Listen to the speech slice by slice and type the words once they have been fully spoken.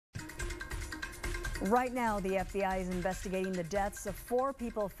Right now, the FBI is investigating the deaths of 4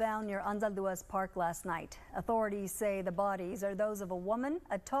 people found near Anzalduas Park last night. Authorities say the bodies are those of a woman,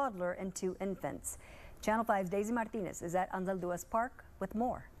 a toddler, and 2 infants. Channel 5's Daisy Martinez is at Anzalduas Park with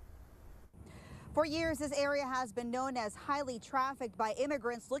more. For years, this area has been known as highly trafficked by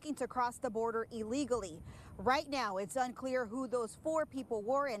immigrants looking to cross the border illegally. Right now, it's unclear who those 4 people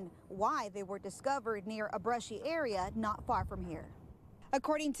were and why they were discovered near a brushy area not far from here.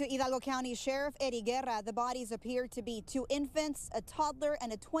 According to Hidalgo County Sheriff Eddie Guerra, the bodies appear to be 2 infants, a toddler,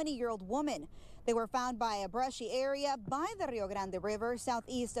 and a 20-year-old woman. They were found by a brushy area by the Rio Grande River,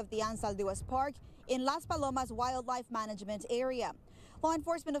 southeast of the Anzalduas Park in Las Palomas Wildlife Management Area. Law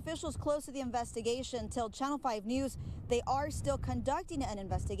enforcement officials close to the investigation tell Channel 5 News they are still conducting an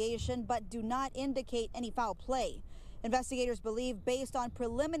investigation but do not indicate any foul play. Investigators believe, based on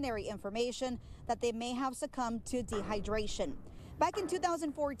preliminary information, that they may have succumbed to dehydration. Back in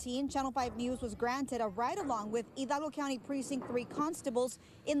 2014, Channel 5 News was granted a ride-along with Hidalgo County Precinct 3 constables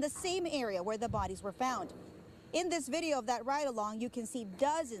in the same area where the bodies were found. In this video of that ride-along, you can see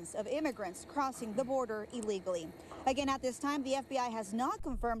dozens of immigrants crossing the border illegally. Again, at this time, the FBI has not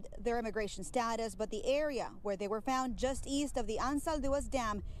confirmed their immigration status, but the area where they were found just east of the Anzalduas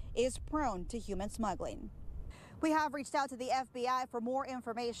Dam is prone to human smuggling. We have reached out to the FBI for more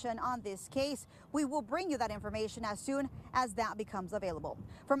information on this case. We will bring you that information as soon as that becomes available.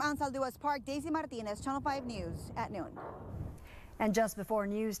 From Anzalduas Park, Daisy Martinez, Channel 5 News at noon. And just before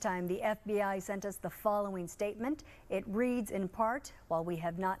news time, the FBI sent us the following statement. It reads in part, while we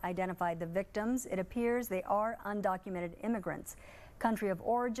have not identified the victims, it appears they are undocumented immigrants. Country of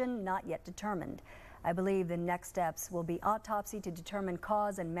origin not yet determined. I believe the next steps will be autopsy to determine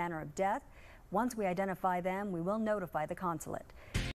cause and manner of death. Once we identify them, we will notify the consulate.